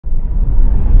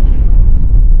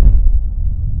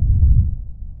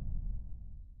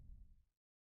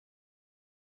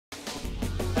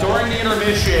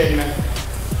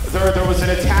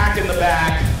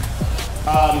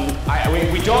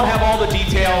we don't have all the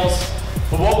details,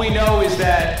 but what we know is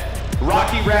that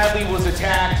Rocky Radley was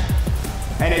attacked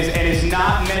and is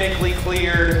not medically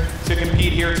cleared to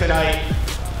compete here tonight.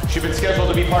 She's been scheduled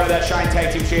to be part of that Shine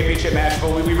Tag Team Championship match,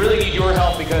 but we really need your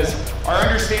help because our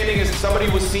understanding is somebody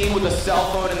was seen with a cell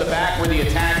phone in the back where the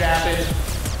attack happened.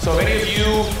 So if any of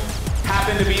you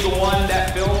happen to be the one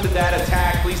that filmed that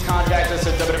attack, please contact us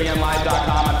at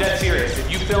WWNLive.com. I'm dead serious.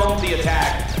 If you filmed the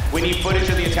attack, we need footage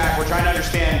of the attack. We're trying to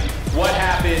understand what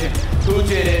happened, who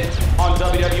did it, on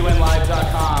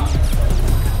WWNLive.com.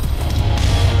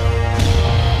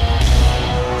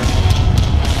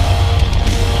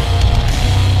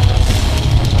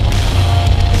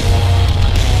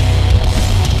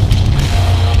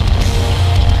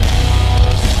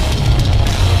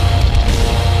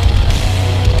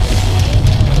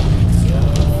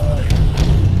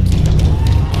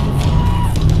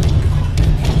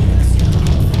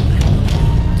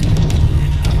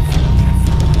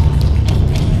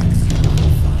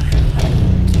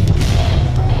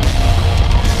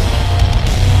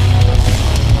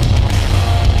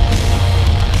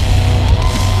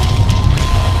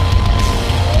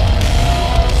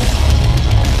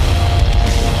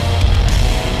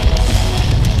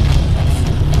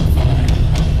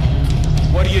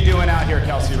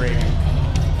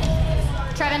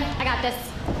 Trevin, I got this.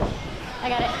 I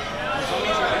got it.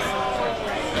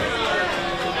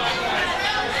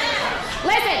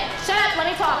 Listen, shut up, let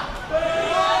me talk.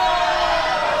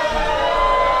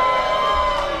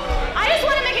 I just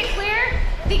want to make it clear,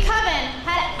 the Coven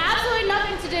had absolutely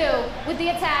nothing to do with the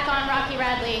attack on Rocky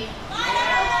Radley.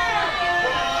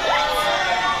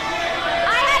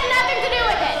 I had nothing to do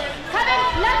with it.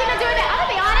 Coven, nothing to do with it. I'm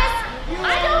gonna be honest,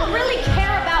 I don't really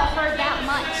care about her that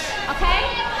much, okay?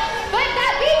 But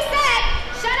that being said,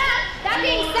 shut up, that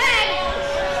being said,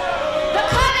 the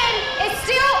Coven is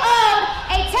still owed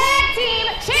a tag team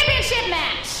championship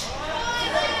match.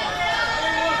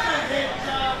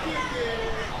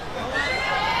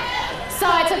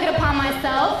 So I took it upon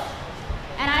myself,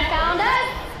 and I found us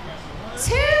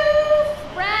two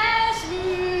fresh,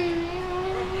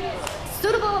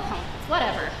 suitable opponents,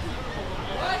 whatever.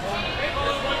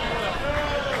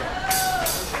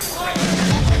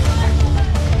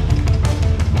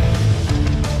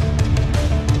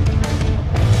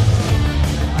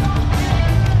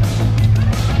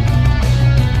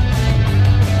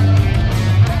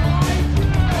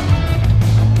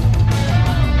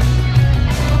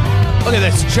 Look at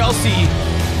this, Chelsea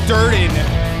Durden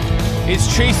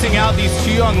is chasing out these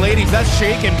two young ladies. That's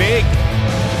Shake and Bake.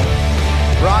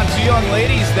 Ron, two young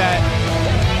ladies that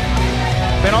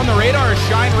been on the radar of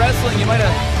Shine Wrestling. You might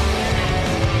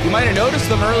have noticed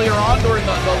them earlier on during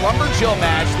the Lumberjill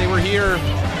match. They were here.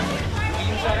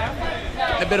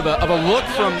 A bit of a look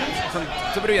from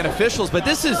WWN officials, but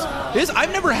this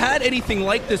I've never had anything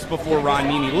like this before, Ron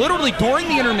Nini. Literally during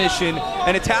the intermission,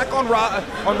 an attack on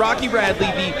Rocky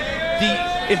Radley.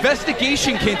 The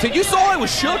investigation continued. You saw I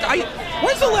was shook.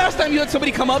 When's the last time you had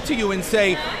somebody come up to you and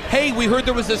say, "Hey, we heard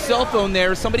there was a cell phone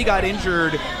there. Somebody got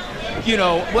injured." You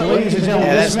know,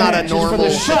 that's not a normal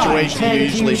situation you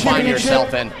usually find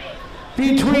yourself in.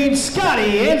 Between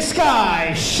Scotty and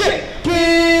Sky, Shake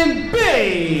and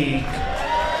Bake.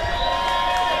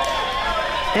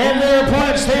 And their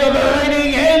opponents, they are the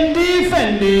reigning and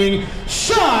defending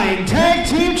Shine Tag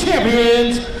Team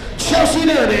Champions, Chelsea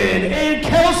Durden and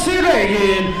Kelsey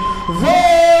Reagan,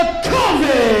 the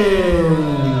Coven.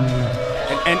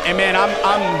 And man, I'm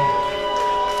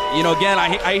you know, again,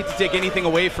 I hate to take anything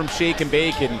away from Shake and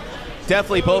Bake, and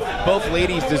definitely both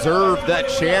ladies deserve that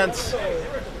chance.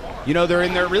 You know,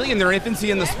 they're really in their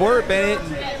infancy in the sport, been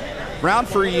around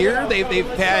for a year. They've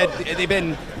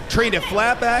been trained at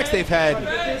flatbacks. They've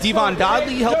had Devon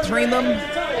Dodley help train them.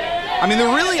 I mean,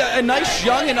 they're really a nice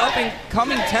young and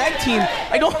up-and-coming tag team.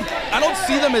 I don't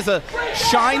see them as a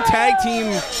Shine Tag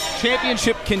Team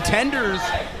Championship contenders.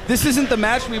 This isn't the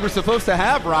match we were supposed to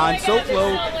have, Ron.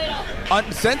 SoFlo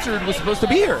Uncensored was supposed to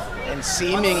be here. And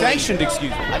seemingly sanctioned,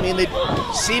 excuse me. I mean, they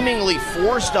seemingly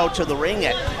forced out to the ring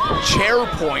at chair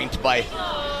point by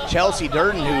Chelsea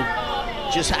Durden, who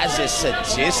just has this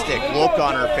sadistic look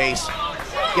on her face.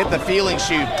 Get the feeling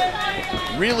she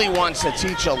really wants to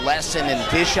teach a lesson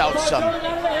and dish out some,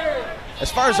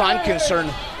 as far as I'm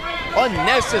concerned,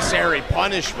 unnecessary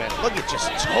punishment. Look at just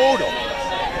total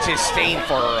disdain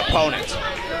for her opponent.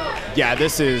 Yeah,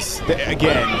 this is,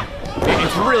 again,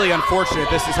 it's really unfortunate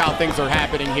this is how things are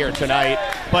happening here tonight,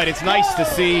 but it's nice to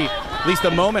see at least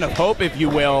a moment of hope, if you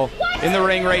will, in the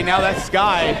ring right now. That's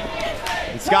Sky.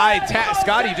 And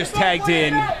Scotty just tagged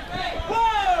in.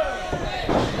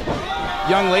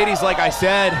 young ladies, like I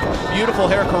said, beautiful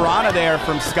hair Karana there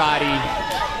from Scotty.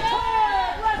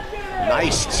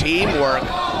 Nice teamwork.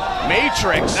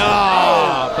 Matrix.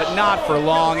 Oh, but not for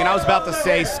long. And I was about to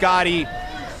say, Scotty,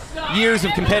 years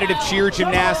of competitive cheer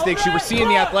gymnastics. You were seeing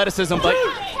the athleticism, but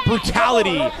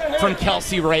brutality from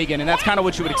Kelsey Reagan, and that's kind of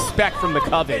what you would expect from the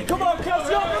Coven.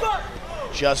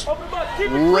 Just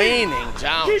raining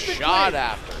down shot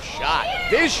after shot.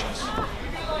 Vicious.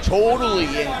 Totally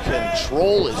in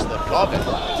control is the Coven.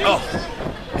 Oh,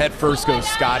 head first goes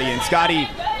Scotty, and Scotty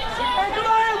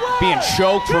being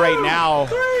choked right now.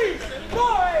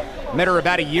 Met her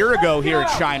about a year ago here at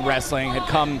Shine Wrestling.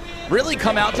 Had really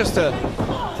come out just to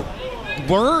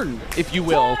learn, if you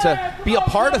will, to be a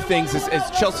part of things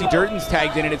as Chelsea Durden's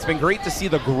tagged in, and it's been great to see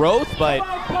the growth, but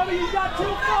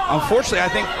unfortunately I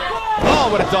think, oh,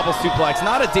 what a double suplex.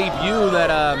 Not a debut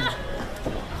that,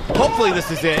 hopefully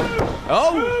this is it.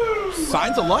 Oh,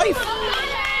 signs of life.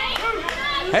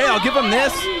 Hey, I'll give him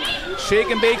this. Shake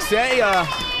and bake say,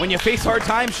 when you face hard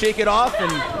times, shake it off,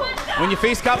 and when you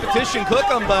face competition, click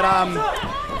them, but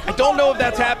I don't know if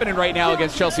that's happening right now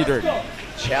against Chelsea Durden.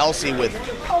 Chelsea with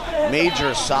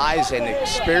major size and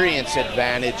experience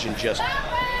advantage and just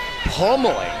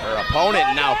pummeling her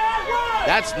opponent. Now,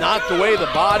 that's not the way the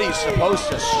body's supposed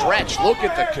to stretch. Look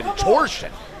at the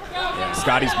contortion. Yeah,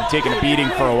 Scotty's been taking a beating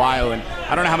for a while, and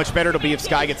I don't know how much better it'll be if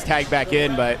Sky gets tagged back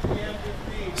in, but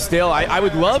still, I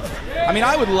would love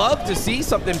to see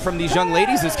something from these young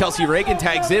ladies as Kelsey Reagan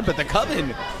tags in, but the Coven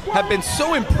have been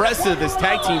so impressive as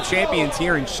tag team champions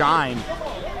here in Shine.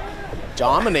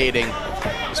 Dominating,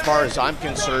 as far as I'm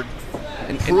concerned,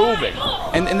 improving.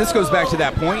 And this goes back to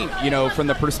that point, you know, from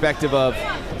the perspective of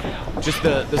just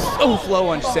the slow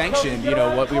flow unsanctioned, you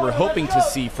know, what we were hoping to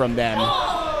see from them,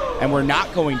 and we're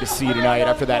not going to see tonight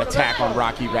after that attack on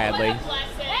Rocky Radley.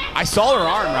 I saw her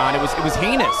arm, Ron. It was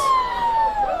heinous.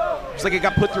 It's like it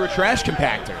got put through a trash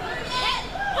compactor.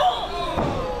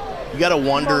 You got to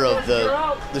wonder of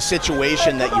the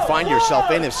situation that you find yourself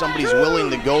in if somebody's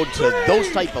willing to go to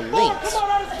those type of lengths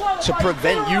to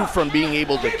prevent you from being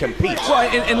able to compete. Well,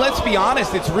 and let's be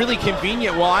honest, it's really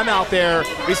convenient while I'm out there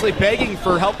basically begging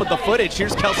for help with the footage.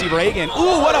 Here's Kelsey Reagan.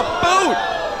 Ooh, what a boot!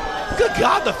 Good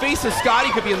God, the face of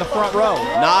Scotty could be in the front row.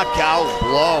 Knockout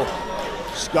blow.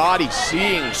 Scotty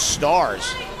seeing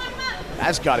stars.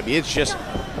 That's got to be it. It's just...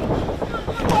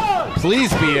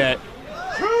 Please be it.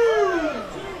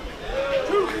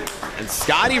 And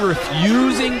Scotty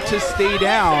refusing to stay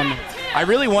down. I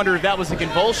really wonder if that was a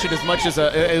convulsion as much as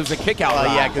it was a kick out.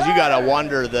 Yeah, because you got to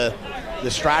wonder the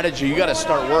strategy. You got to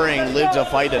start worrying live to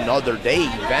fight another day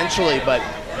eventually, but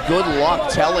good luck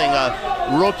telling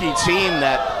a rookie team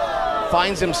that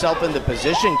finds himself in the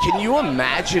position. Can you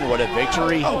imagine what a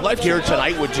victory here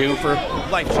tonight would do for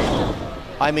life?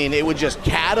 I mean, it would just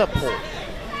catapult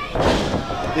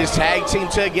this tag team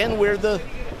to, again, where the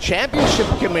championship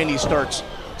committee starts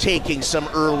taking some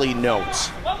early notes.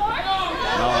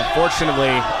 No,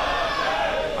 unfortunately,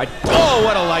 oh,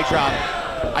 what a light drop.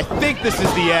 I think this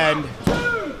is the end.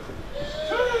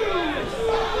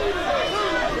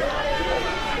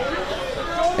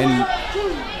 And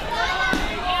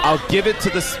I'll give it to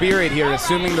the spirit here,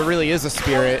 assuming there really is a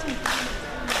spirit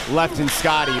left in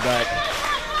Scotty, but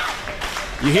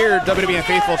you hear WWN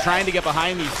faithful trying to get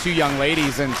behind these two young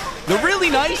ladies, and they're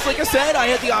really nice. Like I said, I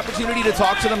had the opportunity to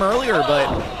talk to them earlier, but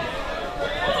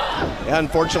yeah,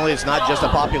 unfortunately, it's not just a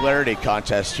popularity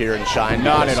contest here in Shine.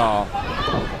 Not at all.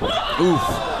 Oof.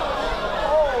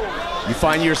 You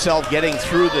find yourself getting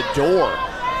through the door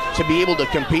to be able to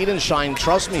compete in Shine.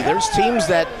 Trust me, there's teams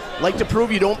that like to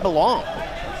prove you don't belong.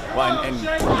 Well, and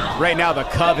right now the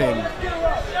Coven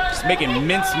just making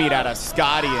mincemeat out of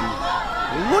Scotty,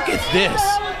 and look at this.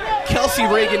 Kelsey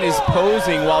Reagan is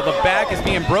posing while the back is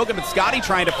being broken, but Scotty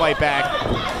trying to fight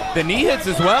back. The knee hits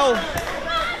as well.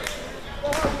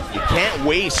 You can't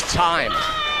waste time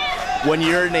when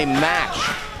you're in a match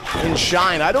in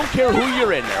Shine. I don't care who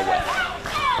you're in there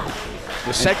with.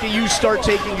 The second you start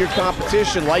taking your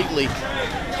competition lightly,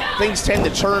 things tend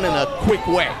to turn in a quick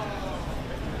way.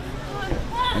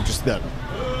 And just the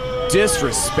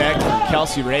disrespect from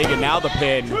Kelsey Reagan. Now the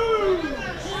pin.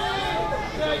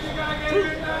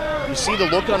 You see the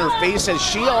look on her face as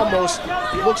she almost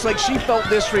looks like she felt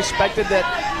disrespected that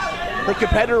her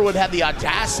competitor would have the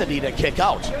audacity to kick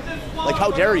out. Like,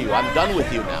 how dare you? I'm done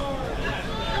with you now.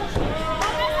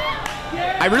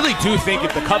 I really do think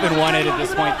if the Coven won it at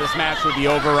this point, this match would be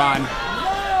over on.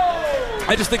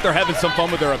 I just think they're having some fun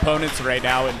with their opponents right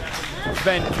now, and it's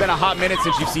been a hot minute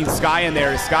since you've seen Sky in there,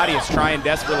 as Scotty is trying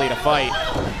desperately to fight.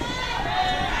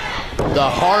 The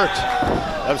heart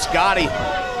of Scotty.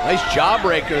 Nice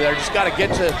jawbreaker there. Just got to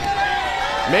get to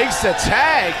Makes the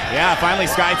tag. Yeah, finally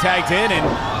Sky tagged in and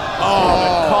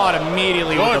but caught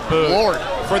immediately with a boot. Lord.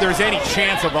 Before there's any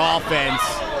chance of offense.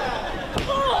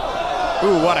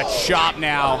 Ooh, what a chop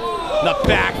now. The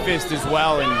back fist as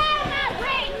well, and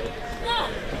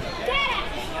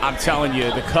I'm telling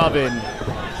you, the Coven,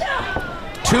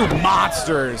 two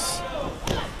monsters.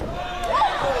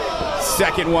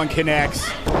 Second one connects.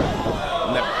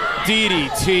 And the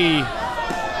DDT.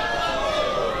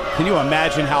 Can you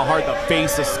imagine how hard the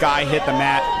face of Sky hit the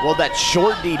mat? Well, that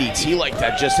short DDT like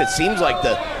that, just it seems like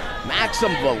the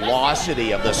maximum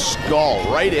velocity of the skull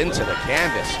right into the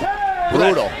canvas.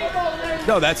 Brutal.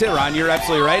 No, that's it, Ron. You're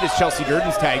absolutely right. As Chelsea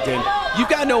Durden's tagged in, you've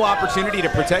got no opportunity to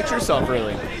protect yourself,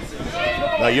 really.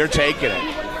 No, you're taking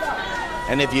it.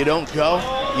 And if you don't go,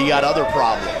 you got other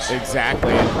problems.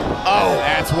 Exactly. Oh,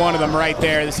 that's one of them right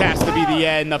there. This has to be the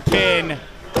end. The pin.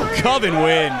 Coven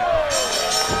win.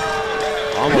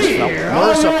 Almost felt Here are your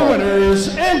merciful.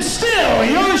 winners, and still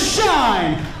your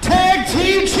Shine Tag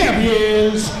Team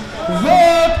Champions,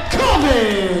 the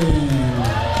Coven.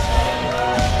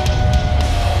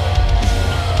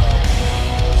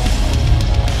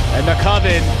 And the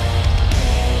Coven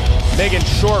making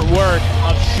short work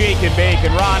of Shake and Bake.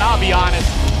 And Ron, I'll be honest,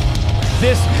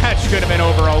 this match could have been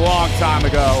over a long time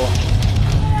ago.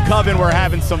 Coven were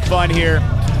having some fun here.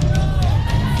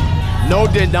 No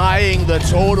denying the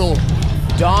total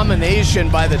domination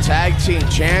by the tag team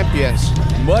champions.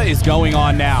 What is going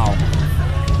on now?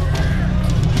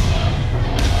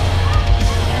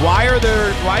 Why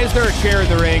is there a chair in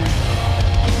the ring?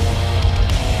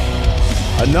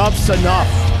 Enough's enough.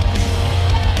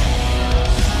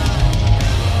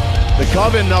 The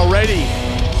Coven already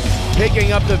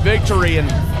picking up the victory and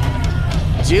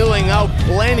dealing out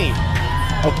plenty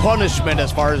of punishment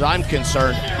as far as I'm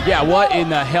concerned. Yeah, what in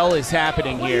the hell is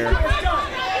happening here?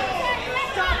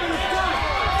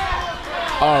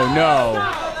 Oh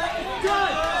no.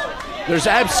 There's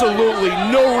absolutely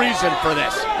no reason for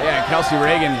this. Yeah, and Kelsey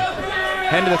Reagan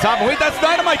heading to the top. And wait, that's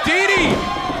Dynamite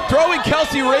DD! Throwing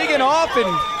Kelsey Reagan off and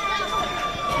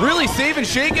really saving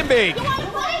Shake and Bake.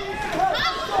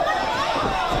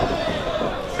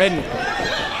 And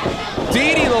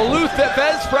DD, the Luth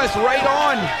Fez press right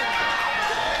on,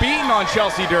 beating on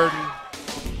Chelsea Durden.